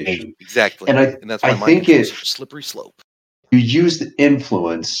subjugation. Exactly. And that's why I mind think control is such a slippery slope. you use the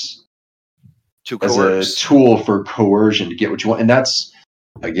influence To as coerce. a tool for coercion to get what you want, and that's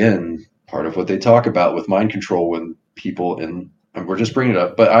again part of what they talk about with mind control when people and we're just bringing it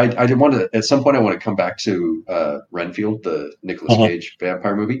up. But I did want to at some point I want to come back to Renfield, the Nicolas Mhm. Cage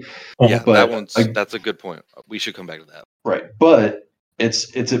vampire movie. Yeah, But that's a good point. We should come back to that. right, but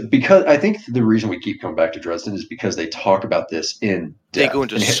because I think the reason we keep coming back to Dresden is because they talk about this in depth. They go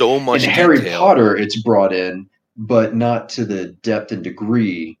into so much in detail. Harry Potter, it's brought in, but not to the depth and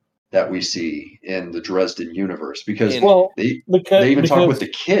degree that we see in the Dresden universe. Because they even talk with the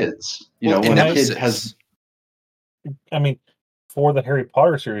kids. When a kid has. I mean, for the Harry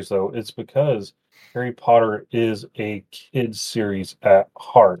Potter series, though, it's because Harry Potter is a kids series at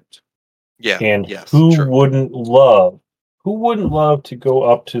heart. Yeah. And yes, who true. wouldn't love who wouldn't love to go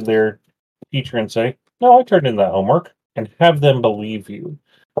up to their teacher and say, "No, I turned in that homework," and have them believe you?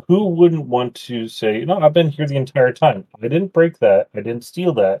 Who wouldn't want to say, "No, I've been here the entire time. I didn't break that. I didn't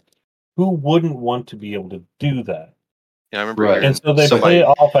steal that." Who wouldn't want to be able to do that? Yeah, I remember Right. hearing And so they somebody. play it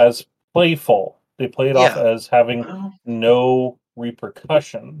off as playful. They play it off Yeah. as having Well, no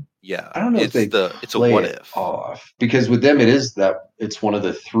repercussion. Yeah, I don't know if they it's a play what it if. off, because with them it is that it's one of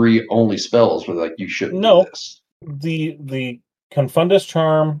the 3 only spells where like you shouldn't No. do this. The Confundus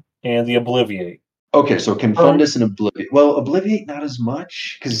Charm and the Obliviate. Okay, so Confundus and Obliviate. Well, Obliviate not as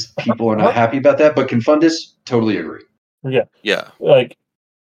much because people are not happy about that, but Confundus, totally agree. Yeah, Like,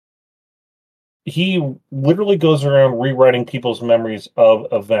 he literally goes around rewriting people's memories of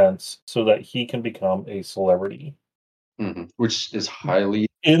events so that he can become a celebrity. Which is highly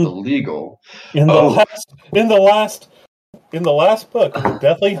In illegal. in the Oh. last book, in the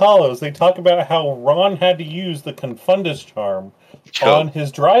Deathly Hollows, they talk about how Ron had to use the Confundus Charm on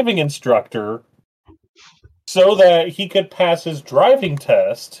his driving instructor so that he could pass his driving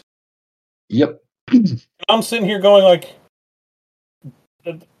test. Yep. I'm sitting here going like,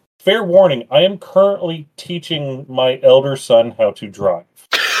 fair warning, I am currently teaching my elder son how to drive.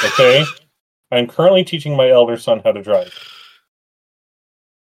 Okay? I'm currently teaching my elder son how to drive.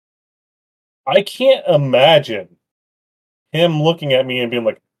 I can't imagine him looking at me and being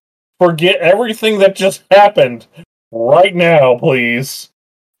like, "Forget everything that just happened right now, please."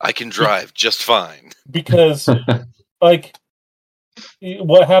 I can drive just fine. Because, like,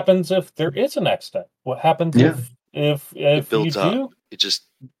 what happens if there is an accident? What happens if It you builds up. do? It just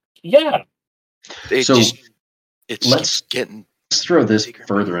Yeah. it's let's getting. Let's throw this bigger.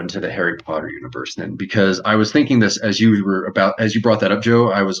 further into the Harry Potter universe then, because I was thinking this as you brought that up, Joe.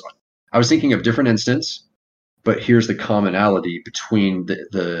 I was thinking of different instances, but here's the commonality between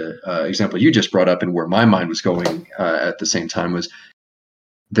the example you just brought up and where my mind was going at the same time was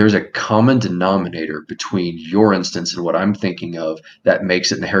there's a common denominator between your instance and what I'm thinking of that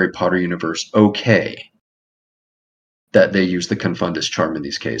makes it in the Harry Potter universe okay that they use the Confundus Charm in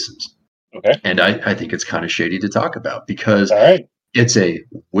these cases. Okay. And I think it's kind of shady to talk about because All right. it's a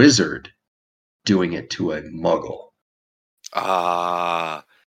wizard doing it to a muggle.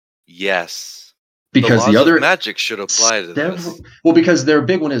 Yes. Because the the other magic should apply to this. Well, because their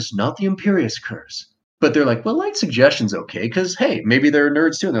big one is not the Imperius Curse. But they're like, well, light suggestion's okay, because, hey, maybe they're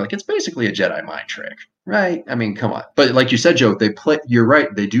nerds too. And they're like, it's basically a Jedi mind trick, right? I mean, come on. But like you said, Joe, you're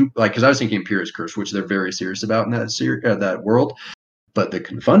right. They do, like, because I was thinking Imperius Curse, which they're very serious about in that world. But the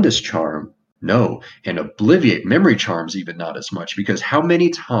Confundus Charm, no. And Obliviate Memory Charms, even not as much, because how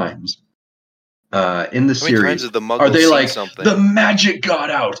many times in the series are they like, something? The magic got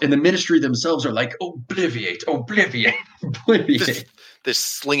out, and the Ministry themselves are like, Obliviate. They're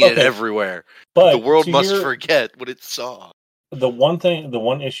slinging it everywhere. But the world must forget what it saw. The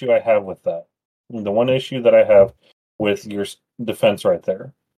one issue I have with that, the one issue that I have with your defense right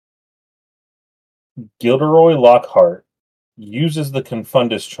there, Gilderoy Lockhart uses the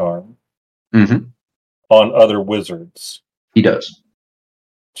Confundus Charm on other wizards. He does.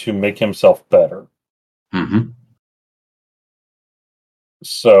 To make himself better.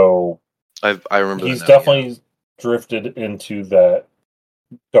 So I remember he's definitely drifted into that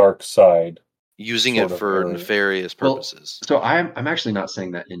dark side, using it for nefarious purposes. Well, so I'm actually not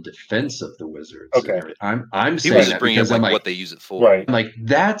saying that in defense of the wizards. Okay, I'm saying that because I'm like, what they use it for. Right. I'm like,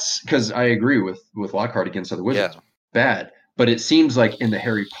 that's because I agree with Lockhart against other wizards. Yeah. Bad, but it seems like in the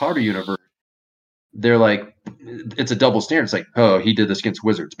Harry Potter universe, they're like, it's a double standard. It's like, oh, he did this against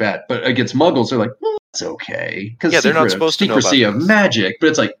wizards, bad, but against Muggles, they're like, well, it's okay because they're not supposed to know about secrecy of magic, but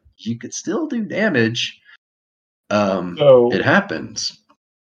it's like you could still do damage. It happens.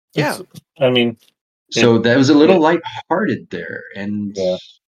 Yeah, I mean, so that was a little lighthearted there, and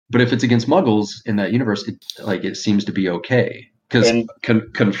but if it's against Muggles in that universe, it seems to be okay because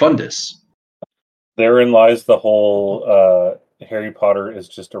Confundus. Therein lies the whole Harry Potter is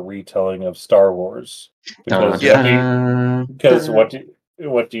just a retelling of Star Wars because what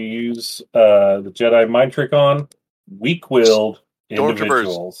do you use the Jedi mind trick on? Weak-willed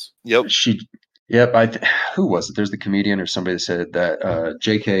individuals. Yep. Who was it? There's the comedian or somebody that said that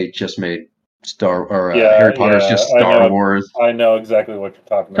J.K. just made Harry Potter's just Star Wars. I know exactly what you're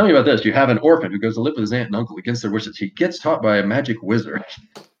talking about. Tell me about this. You have an orphan who goes to live with his aunt and uncle against their wishes. He gets taught by a magic wizard.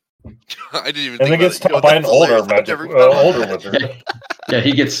 I didn't even. And then gets taught by an older wizard. Yeah,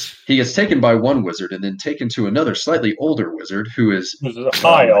 he gets taken by one wizard and then taken to another slightly older wizard who's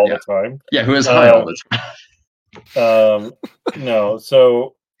high all the time. Yeah, who is high all the time. No,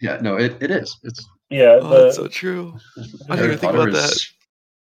 so yeah, no, it is. It's that's so true. I didn't even think about that.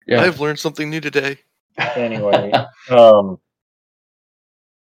 Yeah, I've learned something new today. Anyway,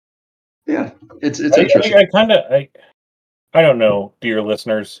 yeah, it's I interesting. kind of I don't know, dear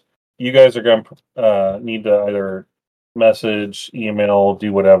listeners. You guys are going to need to either message, email,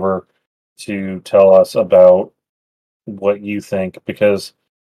 do whatever to tell us about what you think, because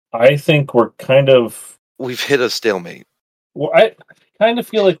I think we're kind of. We've hit a stalemate. Well, I kind of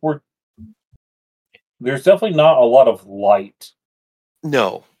feel like there's definitely not a lot of light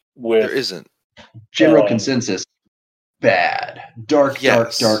No, with. there isn't. General consensus: bad, dark,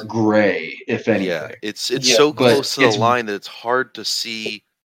 Yes. dark gray. If anything, Yeah, it's Yeah, so but close to the it's- line that it's hard to see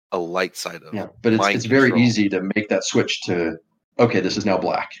a light side of. yeah, but mind it's very control. easy to make that switch to okay, this is now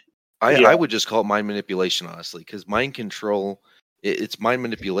black. Yeah. I would just call it mind manipulation, honestly, because mind control, it's mind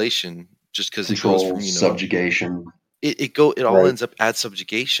manipulation just because it goes Control, from subjugation. It all Right. ends up at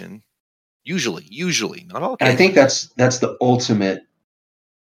subjugation. Usually, not all And I cases. think that's the ultimate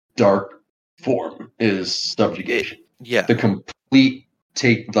dark form is subjugation. Yeah, The complete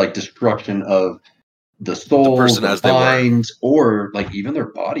destruction of the soul, person the as they were. mind, or like even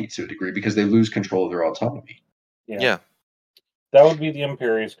their body to a degree because they lose control of their autonomy. yeah. That would be the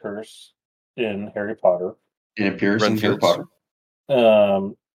Imperius Curse in Harry Potter. It appears in Harry Renfields.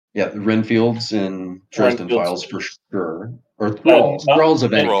 Potter. Yeah, the Renfields and Dresden Renfields. Files for sure. Or Thralls. not- Thralls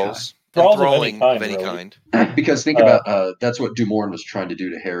of any Thralls. Thralls of Enthralling any of any kind, kind. Because think about that's what Dumorn was trying to do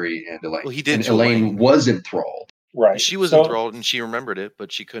to Harry and Elaine. Well, he did And to Elaine Elaine. was enthralled. right. She was so, enthralled and she remembered it,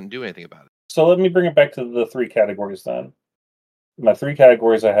 but she couldn't do anything about it. So let me bring it back to the three categories then. My three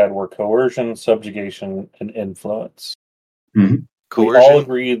categories I had were coercion, subjugation, and influence. Mm-hmm. Coercion, we all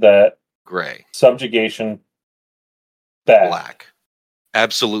agree that gray, subjugation, bad. black,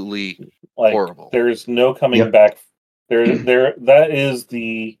 absolutely like, horrible. There's no coming back. There. That is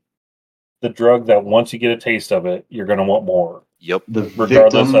the drug that once you get a taste of it, you're going to want more. Yep.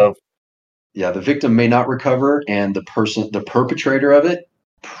 Regardless of. Yeah, the victim may not recover, and the perpetrator of it,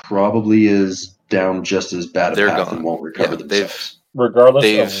 probably is down just as bad a path and won't recover themselves.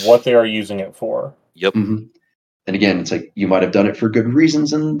 Regardless of what they are using it for. Yep. Mm-hmm. And again, it's like you might have done it for good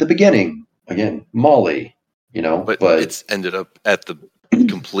reasons in the beginning. Again, Molly, but it's ended up at the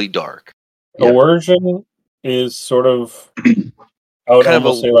complete dark. Coercion is sort of, I would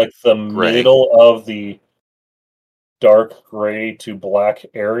almost say, like the middle of the dark gray to black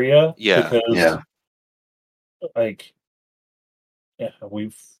area. Yeah. Because,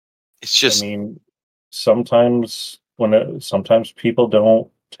 it's just. I mean, sometimes people don't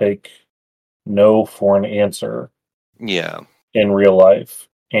take no for an answer. Yeah. In real life,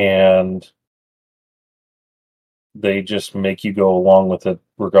 and they just make you go along with it,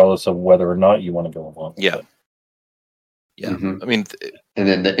 regardless of whether or not you want to go along. With it. Yeah. Mm-hmm. I mean, and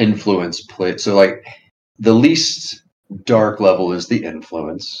then the influence play. So, like, the least dark level is the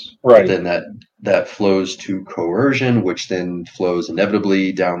influence, right? But then that flows to coercion, which then flows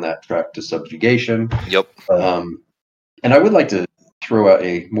inevitably down that track to subjugation. Yep. And I would like to throw out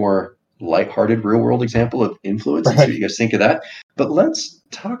a more lighthearted real-world example of influence and see what you guys think of that. But let's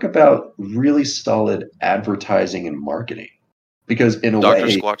talk about really solid advertising and marketing, because in a Dr.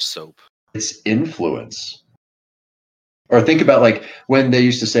 way, Squatch soap, it's influence. Or think about like when they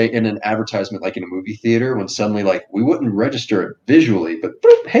used to say in an advertisement, like in a movie theater, when suddenly like we wouldn't register it visually, but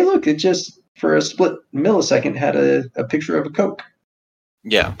boop, hey, look, it just for a split millisecond had a picture of a Coke.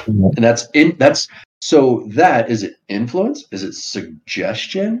 Yeah, and that's. So that, is it influence? Is it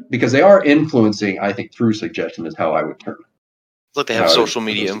suggestion? Because they are influencing, I think, through suggestion is how I would term it. Look, they have social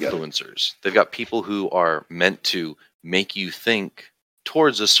media influencers. They've got people who are meant to make you think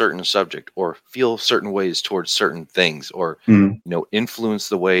towards a certain subject or feel certain ways towards certain things or, influence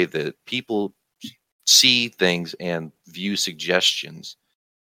the way that people see things and view suggestions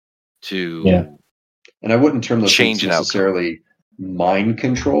to And I wouldn't term those change things necessarily mind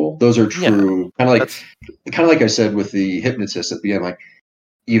control. Those are true. Kind of like I said with the hypnotist at the end, like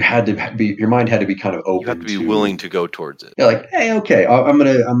you had to be, your mind had to be kind of open. You have to be willing to go towards it. Yeah, like, hey, okay, I'm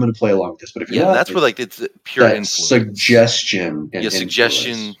gonna play along with this. But if you're not, that's where like it's pure influence. Suggestion. And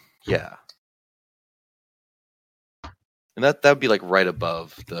suggestion. Yeah. And that would be like right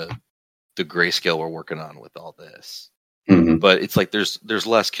above the grayscale we're working on with all this. Mm-hmm. But it's like there's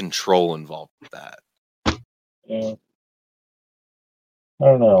less control involved with that. Yeah. I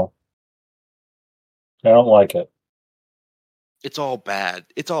don't know. I don't like it. It's all bad.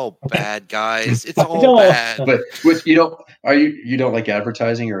 It's all bad, guys. It's all bad. But you don't like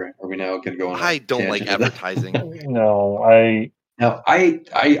advertising, or are we now going to go on? I don't like advertising. No, I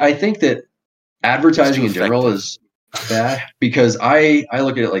think that advertising in general is bad because I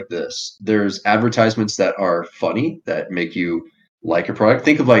look at it like this. There's advertisements that are funny that make you like a product.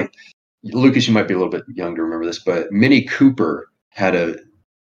 Think of like Lucas, you might be a little bit young to remember this, but Mini Cooper had a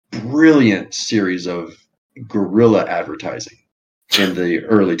brilliant series of guerrilla advertising in the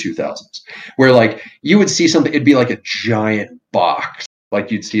early 2000s, where like you would see something, it'd be like a giant box,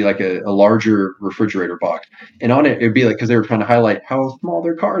 like you'd see like a larger refrigerator box, and on it it'd be like, because they were trying to highlight how small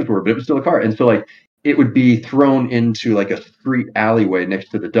their cars were, but it was still a car, and so like it would be thrown into like a street alleyway next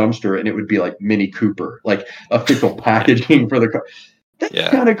to the dumpster, and it would be like Mini Cooper, like official packaging for the car. That's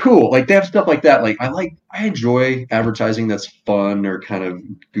Yeah. kind of cool. Like they have stuff like that. Like I enjoy advertising that's fun or kind of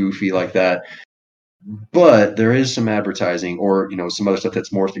goofy like that. But there is some advertising, or some other stuff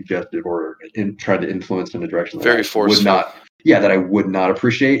that's more suggestive or try to influence in the direction that Very I forceful. would not, that I would not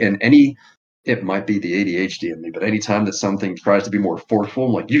appreciate. And it might be the ADHD in me, but anytime that something tries to be more forceful,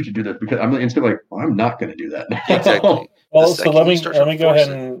 I'm like, you should do this, because I'm instantly like, well, I'm not going to do that now. Exactly. Well, so let me go ahead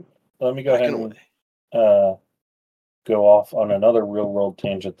and go off on another real world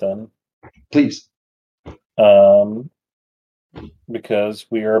tangent then. Please. Because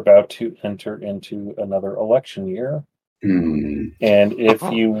we are about to enter into another election year. Mm. And if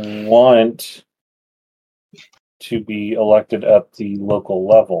you want to be elected at the local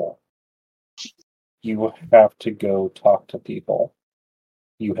level, you have to go talk to people.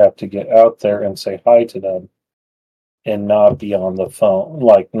 You have to get out there and say hi to them, and not be on the phone,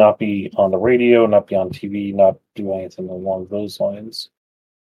 like not be on the radio, not be on TV, not do anything along those lines.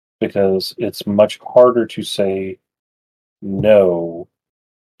 Because it's much harder to say no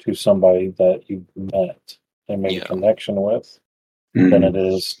to somebody that you've met and made a connection with than it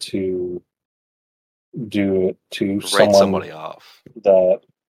is to do it to write somebody off that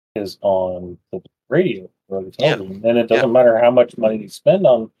is on the radio or the television. And it doesn't matter how much money you spend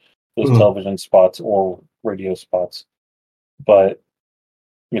on those television spots or radio spots. But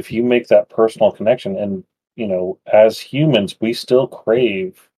if you make that personal connection, and as humans, we still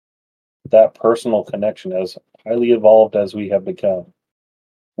crave that personal connection. As highly evolved as we have become,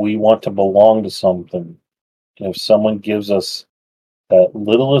 we want to belong to something. And if someone gives us that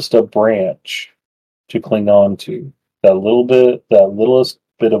littlest of branch to cling on to, that littlest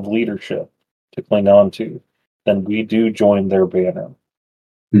bit of leadership to cling on to, then we do join their banner.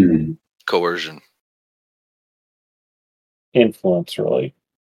 Coercion. Influence, really.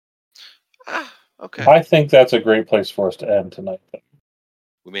 Okay. I think that's a great place for us to end tonight.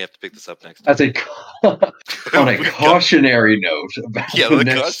 We may have to pick this up next time. On a cautionary note about the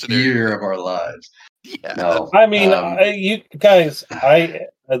next year of our lives. Yeah. No, I mean, you guys,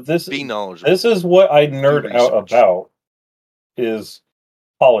 being knowledgeable. This is what I nerd out about, is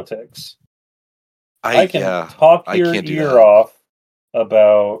politics. I can talk your ear off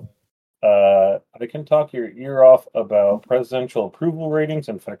about. I can talk your ear off about presidential approval ratings.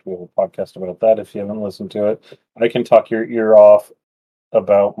 In fact, we have a podcast about that if you haven't listened to it. I can talk your ear off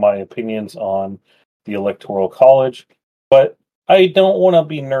about my opinions on the Electoral College, but I don't want to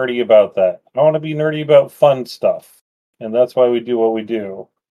be nerdy about that. I want to be nerdy about fun stuff, and that's why we do what we do.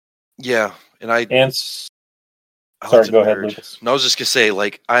 Yeah, sorry, go ahead, Lucas. No, I was just gonna say,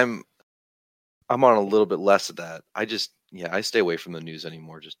 like, I'm on a little bit less of that. I stay away from the news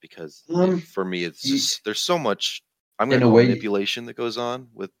anymore, just because for me it's just there's so much manipulation that goes on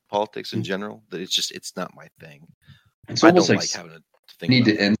with politics in general that it's not my thing. It's almost like having to need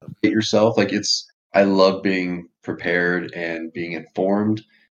to insulate yourself. Like I love being prepared and being informed,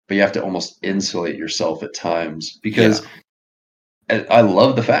 but you have to almost insulate yourself at times, because I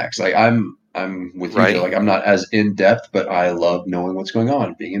love the facts. Like I'm with you. Like I'm not as in depth, but I love knowing what's going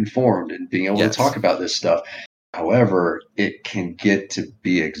on, being informed, and being able to talk about this stuff. However, it can get to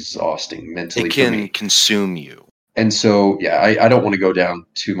be exhausting mentally. It can consume you. And so, I don't want to go down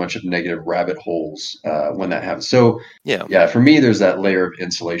too much of negative rabbit holes when that happens. So, for me, there's that layer of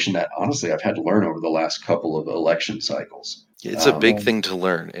insulation that honestly I've had to learn over the last couple of election cycles. It's a big thing to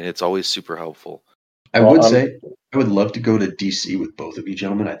learn, and it's always super helpful. I would love to go to DC with both of you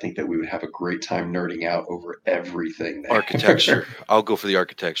gentlemen. I think that we would have a great time nerding out over everything there. Architecture. I'll go for the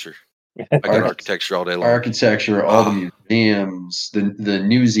architecture. I got architecture all day long. Architecture, all the museums, the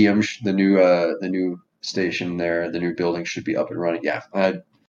museum, the new station there, the new building should be up and running. Yeah, I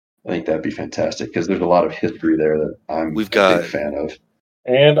think that'd be fantastic, because there's a lot of history there that I'm a big fan of.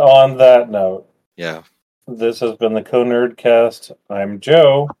 And on that note, this has been the Co-Nerdcast. I'm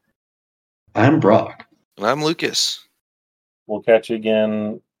Joe. I'm Brock. And I'm Lucas. We'll catch you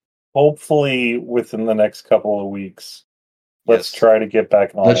again, hopefully within the next couple of weeks. Let's try to get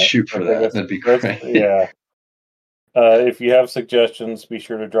back on. Let's shoot for that. That'd be great. If you have suggestions, be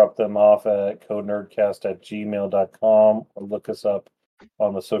sure to drop them off at codenerdcast@gmail.com, or look us up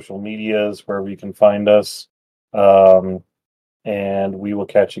on the social medias wherever you can find us. and we will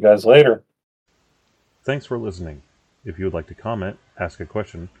catch you guys later. Thanks for listening. If you would like to comment, ask a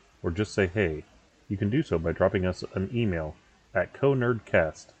question, or just say hey, you can do so by dropping us an email at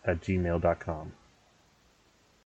conerdcast@gmail.com.